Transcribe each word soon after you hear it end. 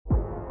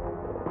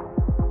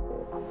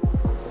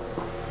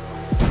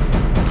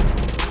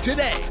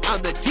Today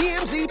on the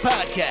TMZ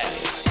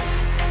Podcast.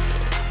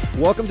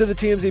 Welcome to the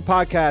TMZ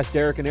Podcast.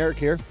 Derek and Eric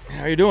here.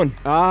 How are you doing?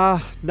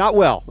 Not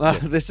well.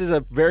 This is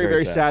a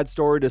very sad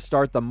story to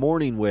start the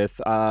morning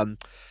with. A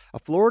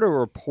Florida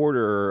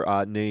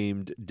reporter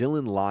named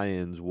Dylan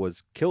Lyons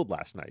was killed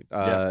last night,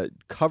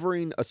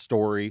 covering a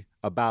story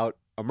about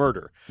a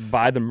murder.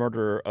 By the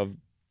murderer of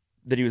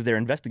that he was there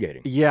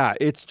investigating. Yeah,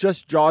 it's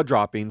just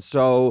jaw-dropping.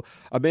 So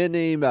a man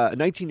named, a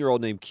 19-year-old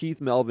named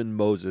Keith Melvin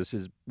Moses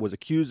was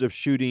accused of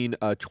shooting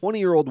a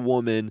 20-year-old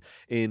woman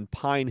in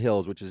Pine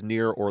Hills, which is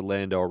near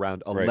Orlando,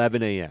 around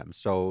 11 a.m.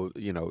 So,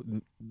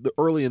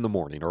 early in the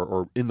morning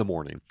or in the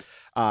morning.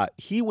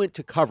 He went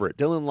to cover it.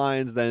 Dylan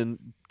Lyons then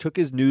took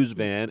his news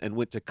van and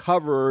went to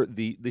cover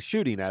the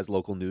shooting, as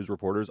local news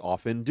reporters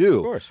often do.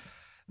 Of course.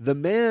 The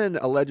man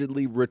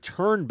allegedly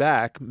returned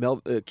back,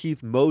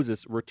 Keith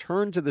Moses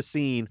returned to the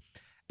scene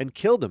and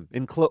killed him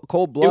in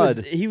cold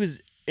blood. He was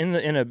in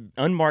an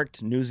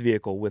unmarked news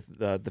vehicle with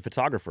the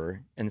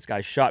photographer, and this guy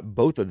shot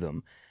both of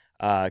them,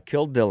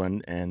 killed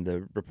Dylan, and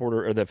the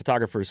reporter or the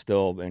photographer is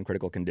still in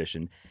critical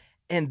condition,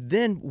 and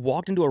then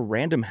walked into a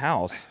random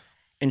house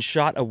and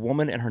shot a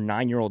woman and her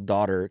 9-year-old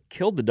daughter,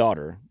 killed the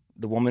daughter.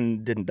 The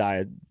woman didn't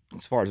die,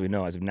 as far as we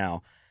know as of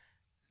now.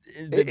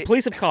 The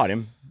police have caught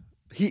him.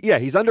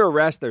 He's under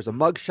arrest. There's a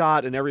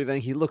mugshot and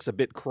everything. He looks a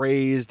bit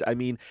crazed. I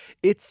mean,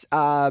 it's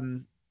a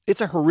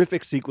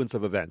horrific sequence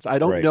of events. I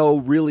don't know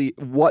really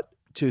what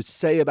to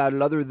say about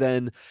it other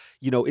than,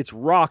 it's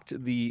rocked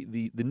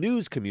the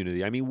news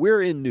community. I mean,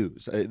 we're in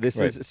news. This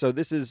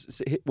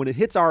is when it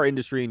hits our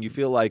industry and you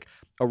feel like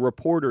a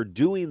reporter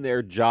doing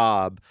their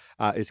job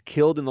is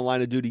killed in the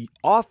line of duty.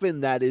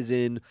 Often that is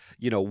in,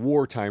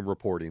 wartime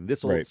reporting.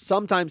 This will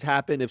sometimes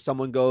happen if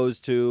someone goes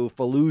to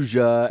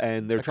Fallujah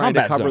and they're trying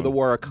to cover the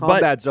war, a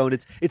combat zone.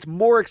 It's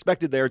more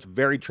expected there. It's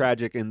very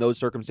tragic in those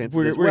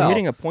circumstances as well. We're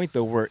hitting a point,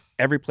 though, where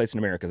every place in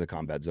America is a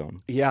combat zone.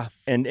 Yeah.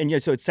 And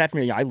so it's sad for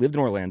me. I lived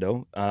in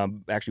Orlando,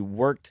 actually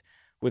worked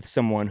with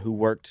someone who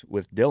worked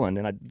with Dylan,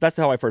 and that's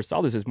how I first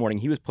saw this morning.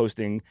 He was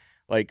posting,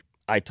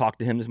 I talked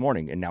to him this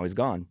morning, and now he's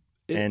gone.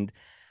 And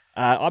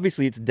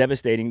obviously it's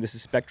devastating. This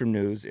is Spectrum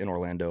News in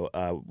Orlando.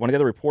 One of the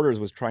other reporters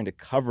was trying to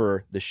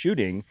cover the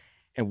shooting,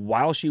 and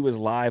while she was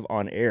live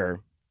on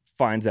air,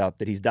 finds out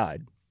that he's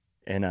died.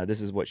 And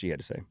this is what she had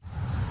to say.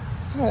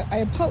 I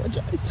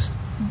apologize.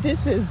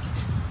 This is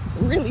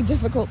really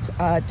difficult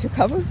to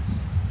cover.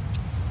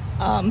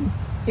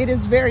 It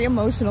is very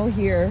emotional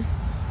here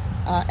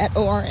at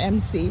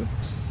ORMC.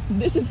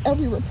 This is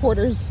every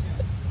reporter's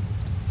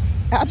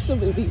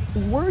absolutely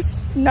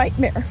worst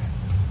nightmare.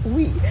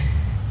 We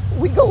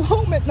go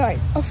home at night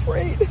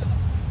afraid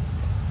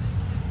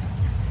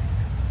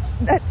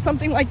that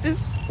something like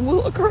this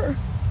will occur.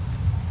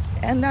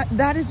 And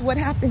that is what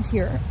happened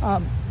here.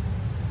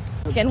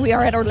 So again, we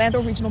are at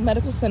Orlando Regional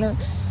Medical Center,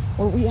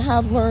 where we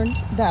have learned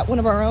that one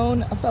of our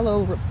own, a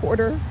fellow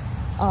reporter,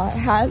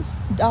 has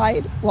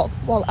died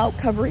while out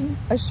covering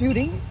a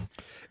shooting.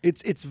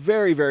 It's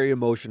very, very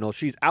emotional.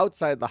 She's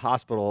outside the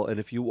hospital, and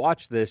if you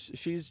watch this,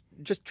 she's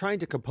just trying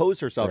to compose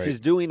herself. Right. She's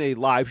doing a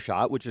live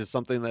shot, which is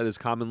something that is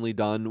commonly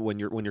done when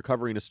you're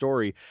covering a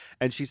story.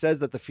 And she says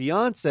that the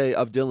fiance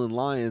of Dylan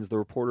Lyons, the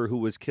reporter who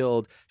was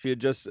killed, she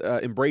had just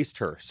embraced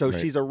her. So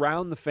she's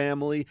around the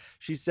family.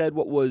 She said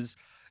what was,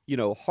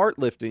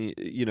 heart-lifting,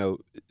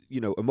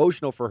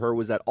 emotional for her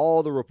was that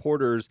all the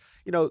reporters,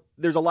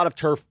 there's a lot of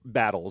turf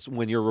battles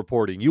when you're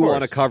reporting. You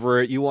want to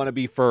cover it. You want to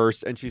be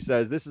first. And she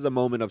says this is a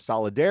moment of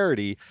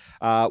solidarity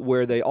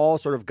where they all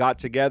sort of got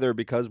together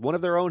because one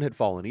of their own had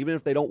fallen. Even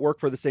if they don't work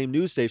for the same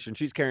news station,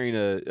 she's carrying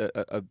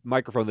a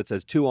microphone that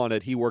says 2 on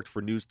it. He worked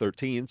for News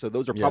 13. So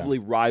those are probably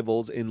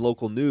rivals in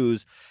local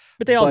news.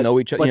 But they all know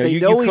each other. But they you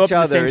know come each up with the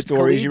other. same It's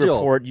stories. collegial. You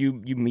report.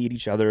 You meet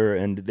each other,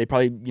 and they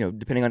probably,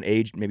 depending on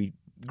age, maybe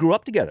grew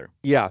up together.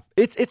 Yeah,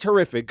 it's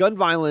horrific. Gun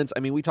violence, I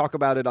mean, we talk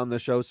about it on the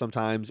show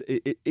sometimes.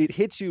 It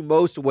hits you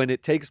most when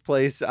it takes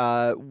place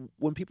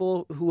when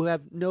people who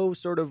have no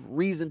sort of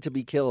reason to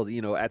be killed,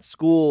 at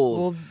schools.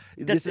 Well,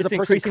 this is it's a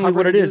person increasingly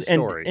what covering it a is. news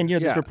story. And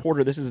this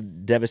reporter, this is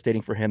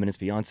devastating for him and his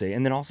fiance.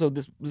 And then also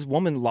this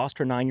woman lost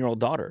her 9-year-old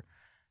daughter.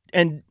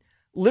 And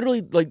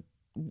literally,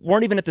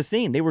 weren't even at the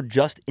scene. They were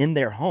just in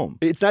their home.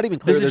 It's not even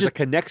clear there's a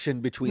connection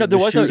between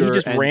the shooter he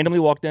just and randomly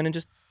walked in and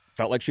just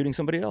felt like shooting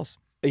somebody else.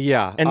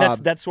 Yeah. And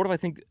that's sort of, I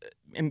think,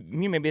 and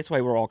maybe that's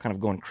why we're all kind of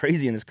going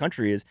crazy in this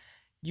country is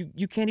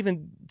you can't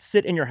even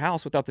sit in your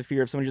house without the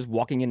fear of somebody just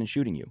walking in and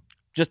shooting you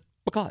just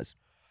because.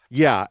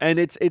 Yeah, and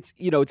it's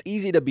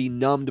easy to be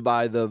numbed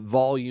by the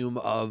volume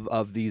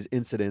of these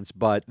incidents,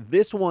 but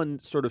this one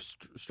sort of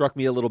struck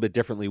me a little bit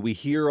differently. We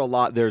hear a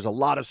lot. There's a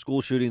lot of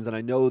school shootings, and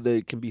I know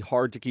they can be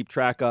hard to keep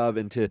track of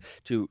and to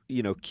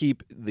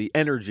keep the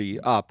energy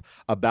up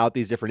about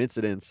these different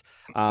incidents.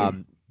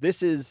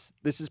 This is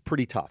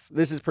pretty tough.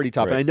 This is pretty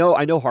tough. Right. And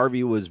I know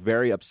Harvey was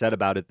very upset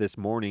about it this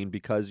morning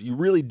because you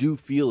really do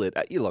feel it.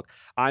 Look,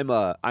 I'm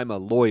a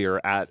lawyer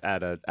at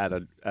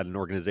an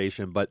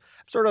organization, but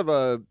I'm sort of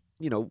a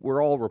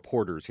we're all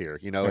reporters here.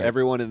 Right.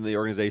 Everyone in the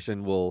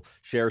organization will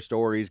share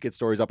stories, get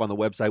stories up on the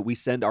website. We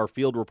send our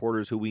field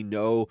reporters who we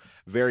know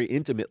very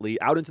intimately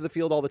out into the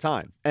field all the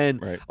time.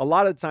 And Right. a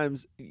lot of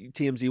times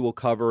TMZ will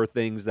cover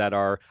things that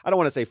are, I don't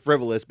want to say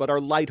frivolous, but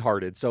are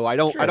lighthearted. So I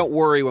don't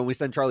worry when we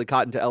send Charlie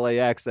Cotton to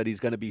LAX that he's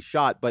going to be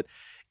shot. But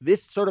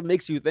this sort of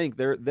makes you think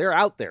they're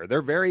out there.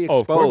 They're very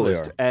exposed. Of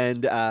course they are.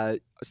 And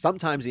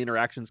sometimes the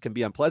interactions can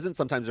be unpleasant.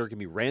 Sometimes there can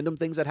be random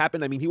things that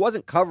happen. I mean, he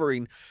wasn't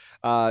covering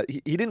he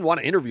didn't want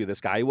to interview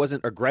this guy. He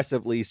wasn't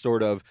aggressively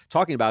sort of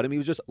talking about him. He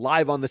was just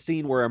live on the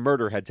scene where a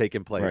murder had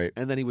taken place. Right.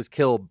 And then he was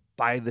killed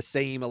by the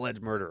same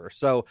alleged murderer.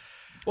 So,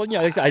 well,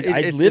 yeah, I it's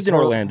lived just in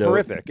Orlando.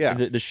 Horrific, yeah.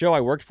 The show I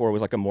worked for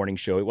was like a morning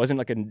show. It wasn't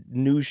like a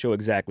news show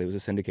exactly. It was a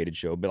syndicated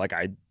show. But like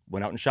I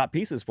went out and shot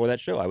pieces for that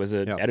show. I was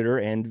an editor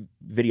and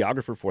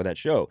videographer for that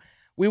show.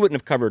 We wouldn't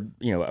have covered,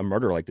 a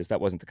murder like this. That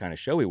wasn't the kind of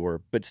show we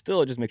were. But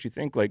still, it just makes you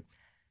think like,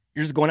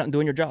 you're just going out and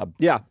doing your job.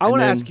 Yeah. I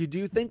want to ask you, do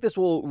you think this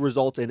will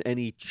result in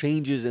any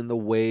changes in the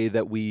way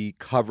that we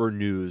cover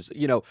news?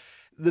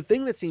 The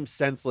thing that seems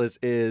senseless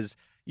is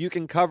you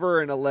can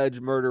cover an alleged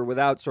murder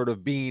without sort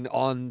of being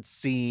on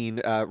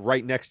scene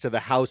right next to the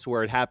house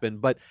where it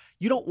happened, but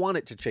you don't want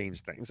it to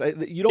change things.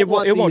 You don't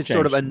want these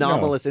sort of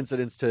anomalous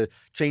incidents to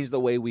change the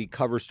way we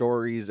cover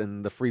stories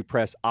and the free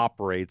press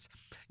operates,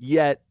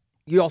 yet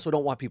you also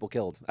don't want people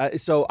killed.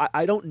 So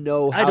I don't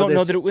know how I don't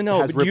know that it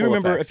no, has but do you ripple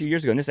remember effects. a few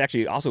years ago, and this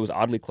actually also was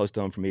oddly close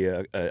to home for me.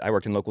 I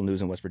worked in local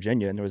news in West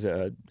Virginia, and there was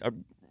a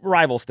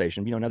rival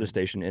station, another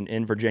station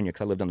in Virginia,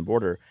 because I lived on the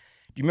border.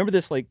 Do you remember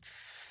this like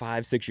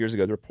 5-6 years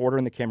ago? The reporter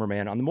and the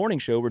cameraman on the morning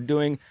show were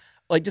doing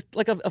just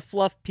a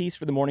fluff piece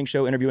for the morning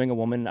show, interviewing a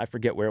woman, I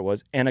forget where it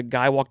was, and a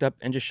guy walked up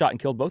and just shot and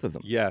killed both of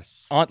them.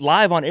 Yes.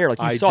 Live on air. Like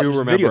you I saw do this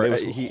remember. video.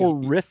 It was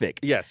horrific.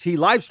 Yes, he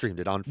live streamed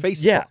it on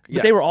Facebook. Yeah, but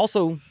Yes. they were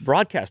also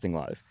broadcasting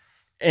live.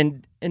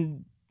 And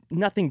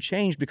nothing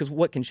changed because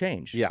what can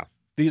change? Yeah.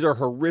 These are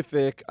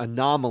horrific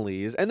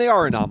anomalies, and they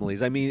are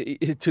anomalies. I mean,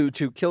 to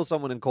kill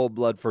someone in cold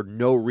blood for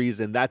no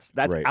reason, that's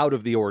Right. out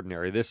of the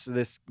ordinary. This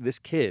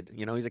kid,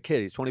 he's a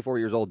kid. He's 24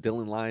 years old.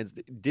 Dylan Lyons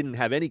didn't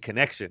have any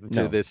connection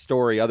to this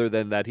story other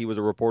than that he was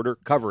a reporter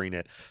covering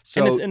it.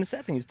 So, and the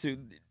sad thing is, too,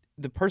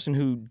 the person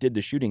who did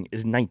the shooting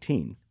is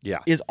 19. Yeah.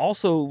 Is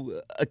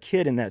also a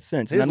kid in that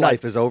sense. His And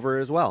life is over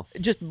as well.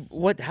 Just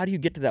how do you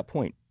get to that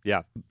point?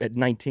 Yeah. At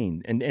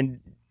 19, and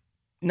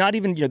not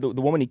even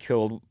the woman he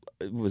killed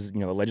was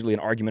allegedly an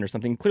argument or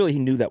something. Clearly, he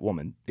knew that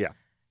woman. Yeah.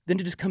 Then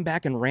to just come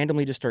back and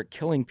randomly just start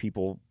killing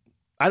people.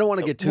 I don't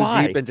want to get too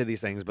Why? deep into these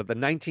things, but the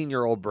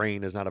 19-year-old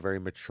brain is not a very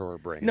mature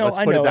brain. No, Let's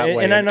I put know. it that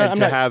way. And I know- and I'm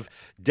to not- have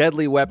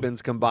deadly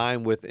weapons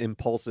combined with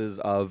impulses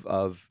of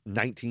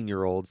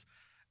 19-year-olds,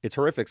 it's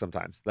horrific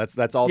sometimes.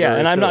 That's all. Yeah, there is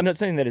and I'm to it. not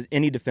saying that as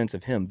any defense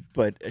of him,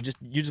 but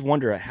you just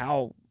wonder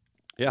how.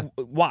 Yeah.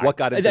 Why? What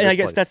got into And I this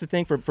guess place? that's the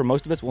thing for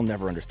most of us. We'll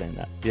never understand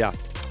that. Yeah.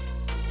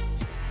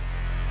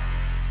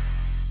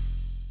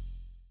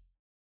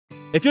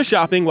 If you're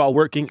shopping while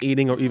working,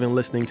 eating, or even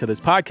listening to this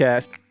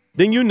podcast,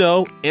 then you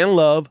know and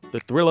love the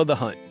thrill of the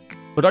hunt.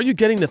 But are you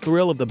getting the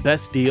thrill of the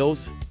best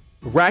deals?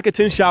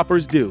 Rakuten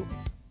shoppers do.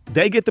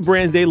 They get the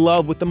brands they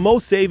love with the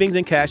most savings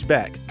and cash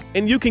back.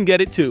 And you can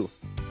get it too.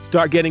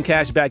 Start getting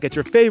cash back at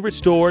your favorite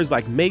stores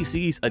like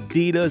Macy's,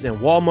 Adidas, and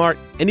Walmart,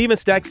 and even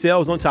stack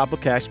sales on top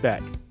of cash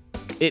back.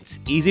 It's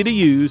easy to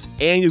use,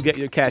 and you get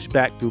your cash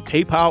back through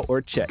PayPal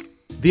or check.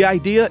 The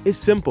idea is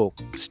simple.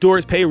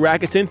 Stores pay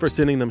Rakuten for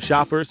sending them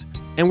shoppers,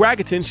 and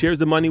Rakuten shares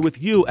the money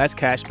with you as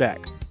cash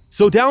back.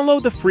 So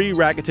download the free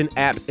Rakuten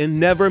app and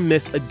never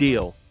miss a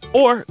deal.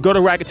 Or go to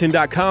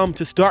Rakuten.com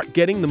to start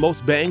getting the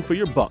most bang for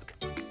your buck.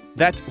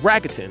 That's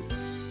Rakuten.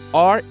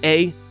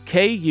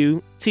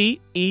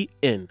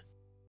 Rakuten.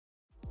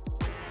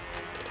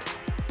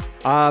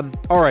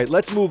 All right,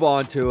 let's move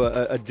on to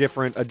a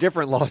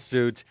different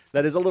lawsuit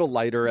that is a little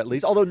lighter, at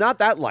least, although not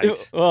that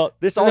light. Well,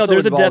 This also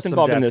there's a involves death some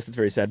involved in death. this. It's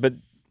very sad. But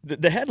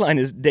the headline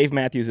is Dave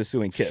Matthews is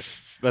suing Kiss.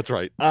 That's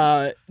right.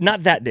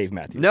 Not that Dave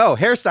Matthews. No,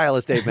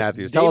 hairstylist Dave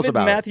Matthews. Tell us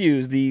about David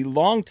Matthews, the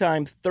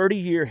longtime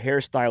 30-year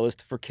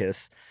hairstylist for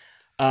Kiss.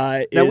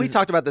 Now, we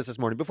talked about this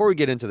morning. Before we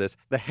get into this,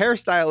 the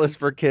hairstylist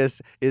for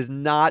Kiss is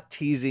not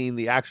teasing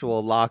the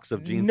actual locks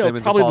of Gene Simmons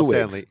and probably Paul the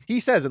wigs. Stanley. He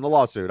says in the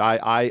lawsuit,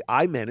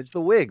 I manage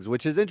the wigs,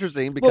 which is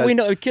interesting because Well, we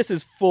know Kiss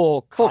is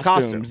full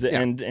costume, costumes, yeah.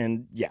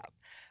 and yeah.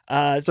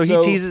 So he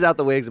teases out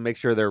the wigs and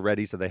makes sure they're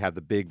ready so they have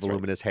the big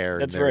voluminous hair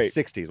That's in their right.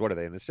 60s. What are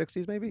they, in their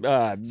 60s maybe?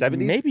 70s?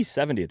 Maybe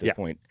 70 at this Yeah.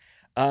 point.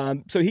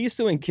 So he's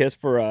suing Kiss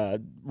for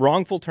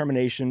wrongful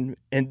termination,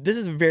 and this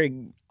is a very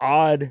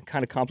odd,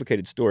 kind of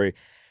complicated story.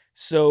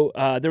 So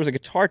there was a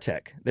guitar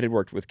tech that had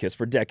worked with Kiss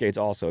for decades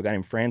also, a guy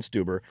named Franz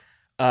Stuber.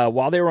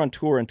 While they were on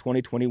tour in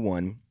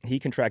 2021, he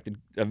contracted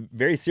a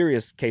very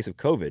serious case of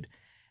COVID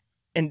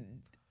and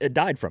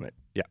died from it.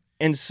 Yeah.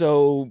 And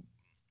so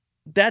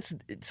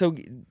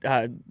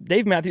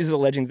Dave Matthews is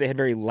alleging that they had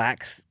very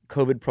lax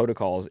COVID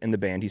protocols in the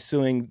band. He's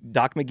suing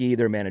Doc McGee,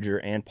 their manager,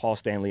 and Paul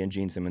Stanley and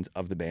Gene Simmons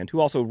of the band, who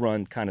also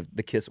run kind of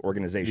the Kiss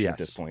organization at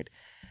this point.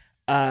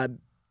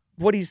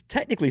 What he's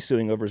technically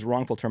suing over is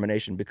wrongful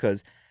termination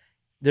because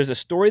There's a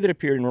story that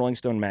appeared in Rolling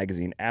Stone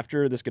magazine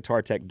after this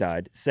guitar tech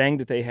died, saying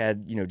that they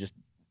had, just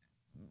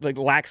like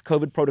lax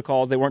COVID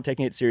protocols. They weren't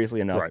taking it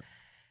seriously enough. Right.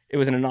 It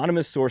was an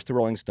anonymous source to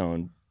Rolling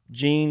Stone.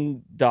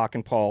 Gene, Doc,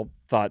 and Paul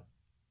thought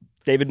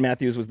David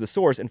Matthews was the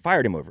source and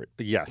fired him over it.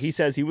 Yes. He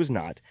says he was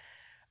not.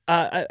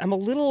 I'm a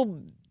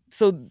little...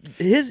 So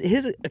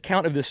his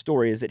account of this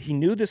story is that he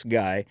knew this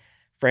guy,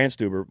 Fran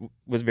Stuber,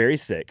 was very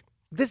sick.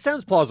 This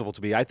sounds plausible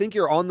to me. I think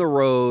you're on the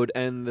road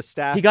and the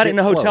staff. He got it get in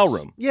a hotel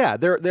close. room. Yeah,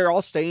 they're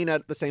all staying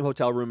at the same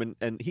hotel room,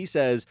 and he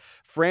says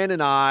Fran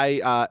and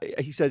I.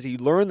 He says he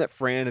learned that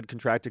Fran had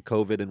contracted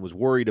COVID and was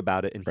worried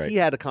about it, and Right. he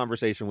had a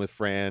conversation with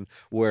Fran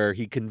where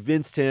he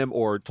convinced him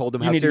or told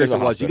him You how need to go to serious the it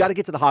was. You hospital. got to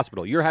get to the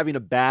hospital. You're having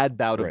a bad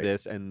bout of Right.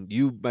 this, and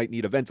you might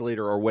need a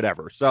ventilator or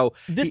whatever. So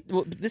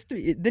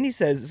Then he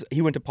says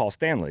he went to Paul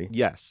Stanley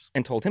yes,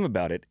 and told him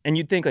about it, and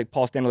you'd think like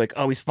Paul Stanley, like,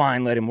 oh, he's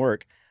fine, let him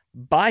work.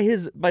 By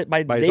his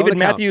David own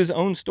Matthews'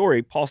 own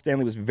story, Paul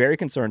Stanley was very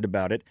concerned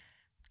about it.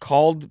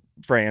 Called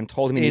Fran,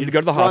 told him he in needed to go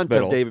to the front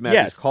hospital. of David Matthews,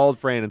 yes, called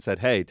Fran and said,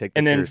 "Hey, take this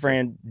and then seriously."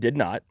 Fran did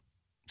not.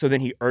 So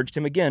then he urged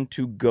him again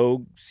to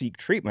go seek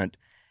treatment,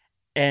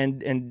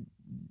 and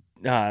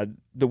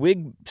the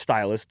wig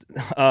stylist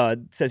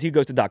says he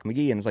goes to Doc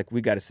McGee and is like,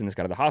 "We got to send this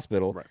guy to the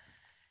hospital." Right.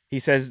 He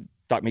says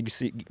Doc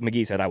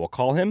McGee said, "I will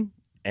call him,"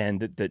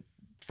 and that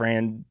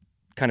Fran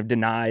kind of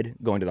denied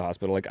going to the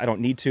hospital. Like, I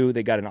don't need to.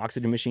 They got an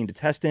oxygen machine to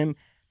test him.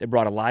 They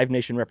brought a Live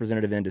Nation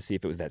representative in to see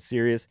if it was that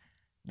serious.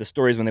 The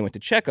story is when they went to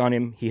check on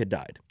him, he had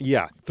died.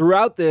 Yeah.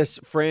 Throughout this,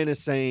 Fran is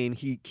saying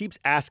he keeps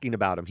asking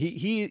about him.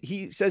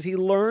 He says he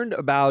learned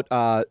about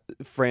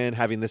Fran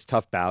having this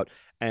tough bout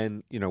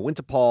and, went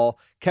to Paul,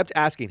 kept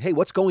asking, hey,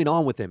 what's going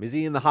on with him? Is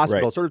he in the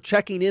hospital? Right. Sort of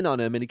checking in on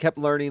him. And he kept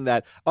learning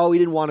that, he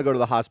didn't want to go to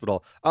the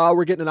hospital.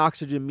 We're getting an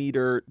oxygen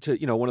meter to,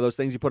 one of those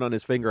things you put on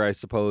his finger, I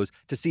suppose,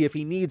 to see if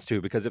he needs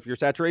to, because if your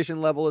saturation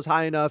level is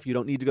high enough, you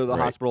don't need to go to the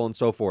Right. hospital and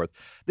so forth.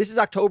 This is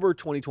October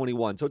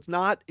 2021. So it's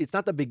not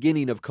the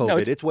beginning of COVID. No,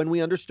 it's when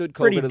we understood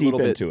pretty COVID a deep little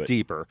bit into it.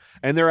 deeper.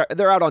 And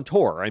they're out on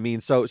tour. I mean,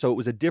 so it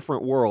was a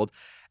different world.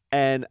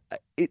 And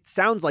it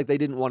sounds like they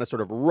didn't want to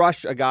sort of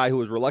rush a guy who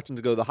was reluctant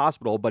to go to the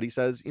hospital, but he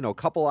says, a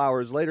couple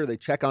hours later, they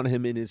check on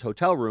him in his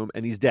hotel room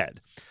and he's dead.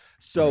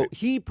 So Right.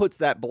 he puts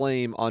that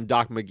blame on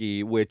Doc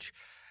McGee, which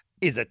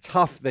is a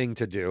tough thing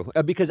to do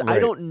because I Right.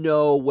 don't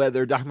know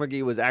whether Doc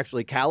McGee was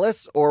actually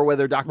callous or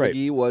whether Doc Right.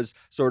 McGee was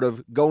sort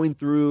of going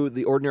through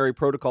the ordinary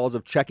protocols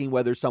of checking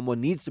whether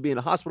someone needs to be in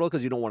a hospital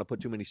because you don't want to put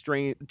too much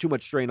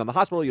strain on the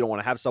hospital. You don't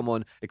want to have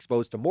someone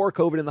exposed to more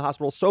COVID in the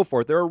hospital, so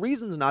forth. There are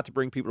reasons not to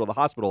bring people to the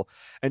hospital.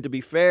 And to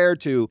be fair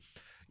to,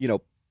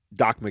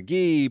 Doc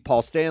McGee,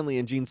 Paul Stanley,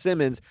 and Gene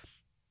Simmons,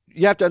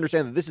 you have to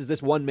understand that this is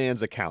this one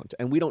man's account,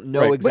 and we don't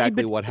know Right.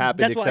 exactly But what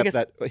happened that's why I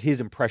except that his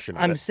impression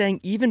of I'm it. saying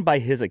even by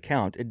his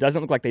account, it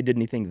doesn't look like they did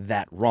anything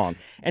that wrong.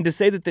 And to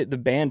say that the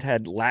band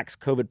had lax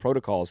COVID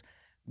protocols,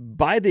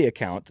 by the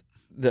account,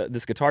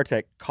 this guitar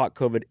tech caught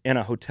COVID in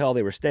a hotel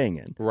they were staying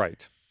in.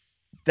 Right.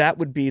 That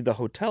would be the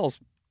hotel's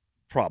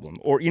problem.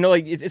 Or,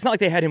 it's not like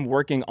they had him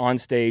working on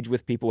stage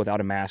with people without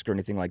a mask or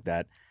anything like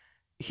that.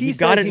 He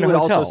got says it in he a would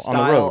hotel also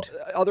on the road.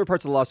 Other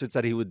parts of the lawsuit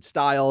said he would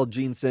style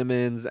Gene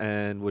Simmons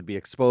and would be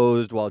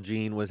exposed while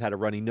Gene had a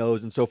runny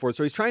nose and so forth.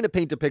 So he's trying to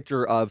paint a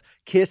picture of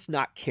Kiss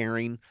not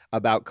caring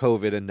about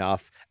COVID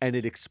enough and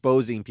it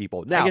exposing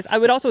people. Now, I guess I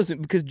would also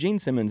assume, because Gene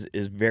Simmons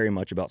is very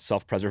much about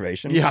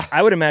self-preservation. Yeah.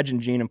 I would imagine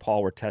Gene and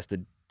Paul were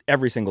tested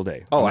every single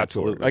day. Oh, on that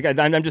tour. absolutely. Like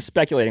I'm just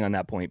speculating on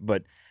that point,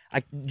 but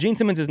Gene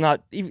Simmons is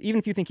not. Even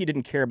if you think he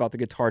didn't care about the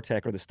guitar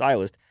tech or the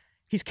stylist,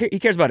 he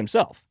cares about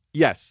himself.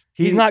 yes,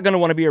 He's not going to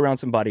want to be around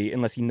somebody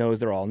unless he knows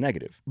they're all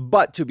negative.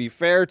 But to be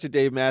fair to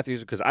Dave Matthews,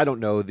 because I don't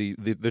know the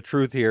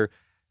truth here,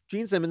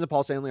 Gene Simmons and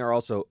Paul Stanley are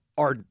also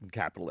ardent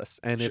capitalists.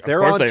 And if Of they're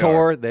course on they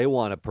tour, they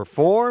want to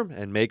perform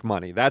and make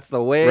money. That's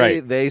the way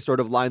Right. they sort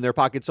of line their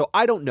pockets. So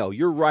I don't know.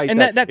 You're right. And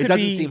that it could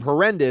doesn't be- seem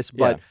horrendous,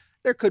 but Yeah.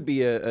 there could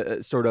be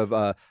a sort of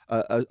a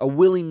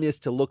willingness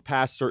to look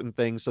past certain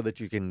things so that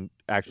you can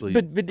actually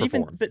But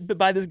perform. but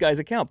by this guy's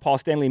account, Paul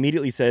Stanley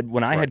immediately said,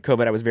 "When I had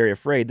COVID, I was very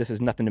afraid. This is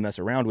nothing to mess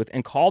around with,"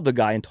 and called the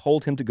guy and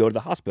told him to go to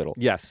the hospital.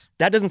 Yes.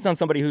 That doesn't sound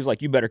somebody who's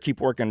like, "You better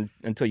keep working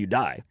until you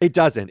die." It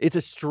doesn't. It's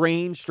a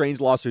strange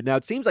lawsuit. Now,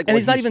 it seems like And what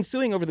he's not even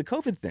suing over the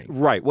COVID thing.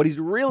 Right. What he's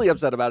really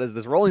upset about is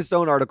this Rolling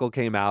Stone article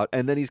came out,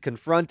 and then he's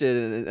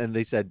confronted, and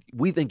they said,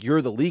 "We think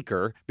you're the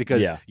leaker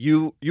because Yeah.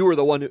 you were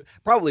the one who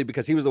probably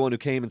because he was the one who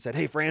came and said,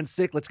 'Hey, Fran's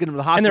sick. Let's get him to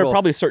the hospital.'" And there are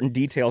probably certain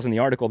details in the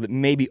article that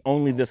maybe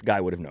only this guy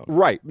would have known.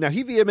 Right. Now,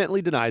 he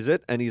vehemently denies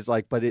it, and he's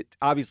like, but it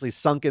obviously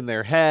sunk in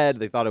their head.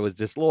 They thought it was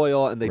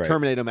disloyal, and they Right.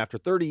 terminate him after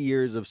 30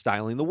 years of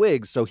styling the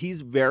wigs. So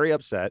he's very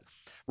upset.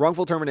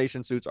 Wrongful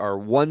termination suits are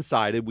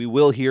one-sided. We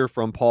will hear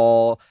from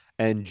Paul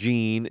and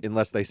Gene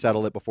unless they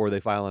settle it before they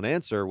file an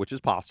answer, which is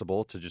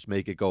possible to just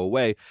make it go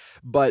away.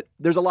 But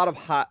there's a lot of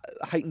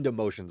heightened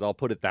emotions, I'll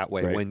put it that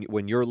way, Right.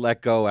 when you're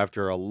let go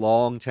after a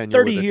long tenure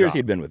 30 with a years job.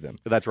 he'd been with them.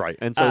 That's right.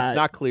 And so it's Uh,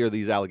 not clear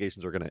these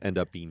allegations are going to end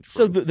up being true.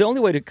 So the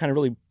only way to kind of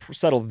really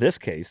settle this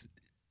case,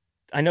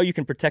 I know you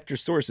can protect your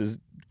sources.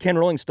 Can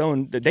Rolling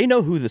Stone, they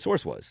know who the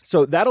source was.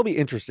 So that'll be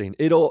interesting.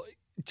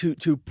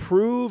 to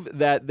prove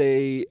that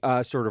they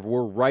sort of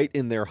were right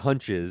in their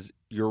hunches,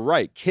 you're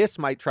right. Kiss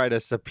might try to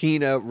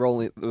subpoena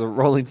the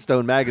Rolling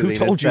Stone magazine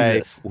told and say, you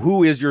this?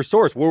 who is your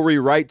source? Were we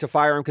right to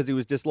fire him because he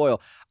was disloyal?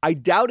 I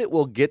doubt it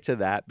will get to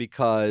that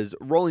because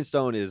Rolling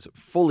Stone is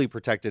fully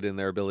protected in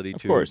their ability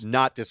to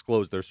not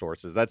disclose their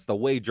sources. That's the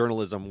way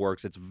journalism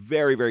works. It's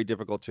very, very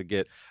difficult to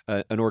get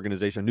a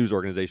news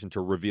organization to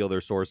reveal their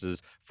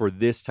sources for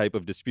this type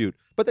of dispute.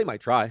 But they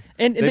might try.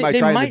 And they might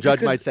try, and the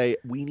judge might say,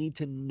 we need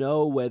to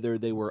know whether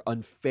they were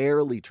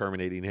unfairly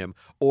terminating him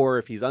or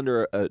if he's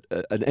under an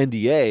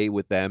NDA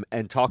with them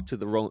and talk to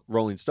the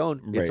Rolling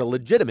Stone, it's a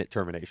legitimate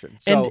termination.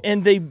 So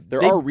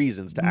there are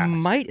reasons to ask.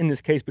 Might in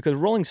this case because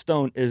Rolling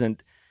Stone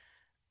isn't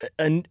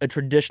a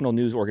traditional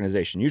news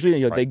organization.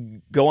 Usually, they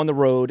go on the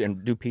road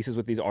and do pieces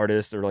with these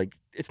artists, or like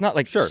it's not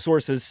like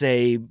sources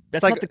say.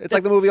 That's it's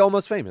like the movie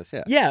Almost Famous.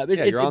 Yeah,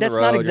 that's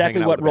not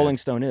exactly what Rolling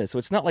Stone is. So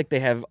it's not like they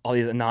have all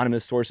these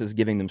anonymous sources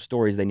giving them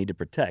stories they need to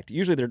protect.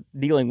 Usually, they're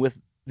dealing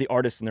with the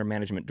artists and their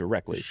management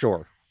directly.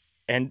 Sure.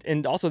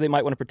 And also they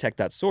might want to protect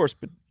that source,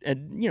 but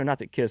not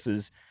that Kiss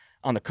is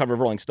on the cover of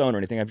Rolling Stone or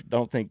anything. I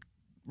don't think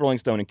Rolling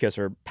Stone and Kiss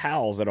are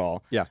pals at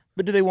all. Yeah.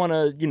 But do they want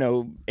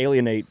to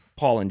alienate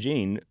Paul and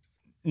Gene,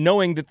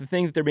 knowing that the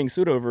thing that they're being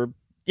sued over,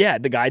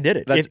 the guy did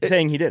it,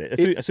 saying he did it,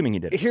 assuming he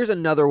did it. Here's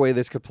another way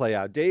this could play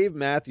out. Dave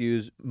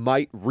Matthews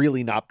might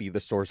really not be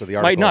the source of the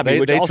article. Might not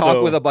be. They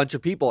talk with a bunch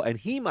of people, and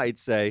he might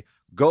say,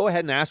 go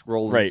ahead and ask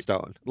Rolling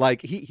Stone.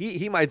 Like,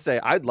 he might say,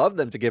 I'd love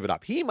them to give it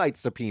up. He might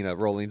subpoena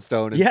Rolling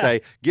Stone and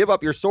say, give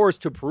up your source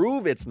to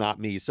prove it's not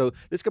me. So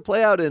this could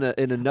play out in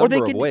a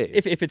number of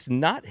ways. If it's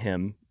not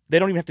him, they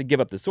don't even have to give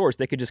up the source.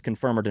 They could just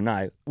confirm or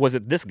deny. Was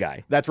it this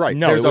guy? That's right.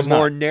 No, there's it was a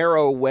more not.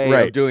 narrow way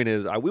of doing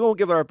it. We won't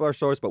give up our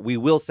source, but we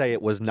will say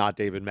it was not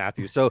David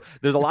Matthews. So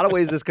there's a lot of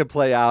ways this could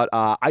play out.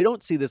 I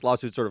don't see this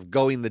lawsuit sort of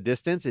going the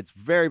distance. It's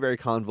very, very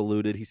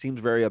convoluted. He seems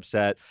very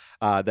upset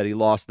that he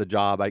lost the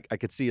job. I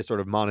could see a sort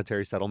of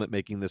monetary settlement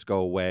making this go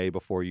away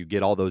before you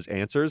get all those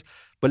answers.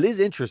 But it is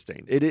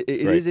interesting. It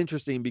is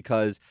interesting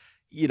because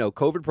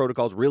COVID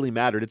protocols really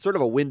mattered. It's sort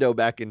of a window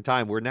back in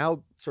time. We're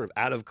now sort of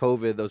out of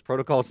COVID. Those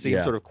protocols seem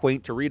sort of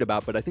quaint to read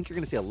about, but I think you're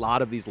going to see a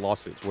lot of these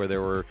lawsuits where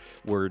there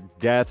were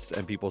deaths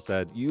and people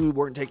said, you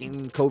weren't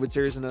taking COVID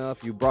serious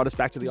enough. You brought us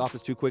back to the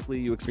office too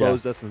quickly. You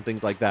exposed us and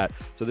things like that.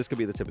 So this could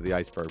be the tip of the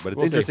iceberg, but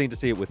it's interesting to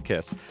see it with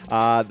Kiss.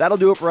 That'll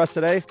do it for us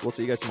today. We'll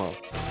see you guys tomorrow.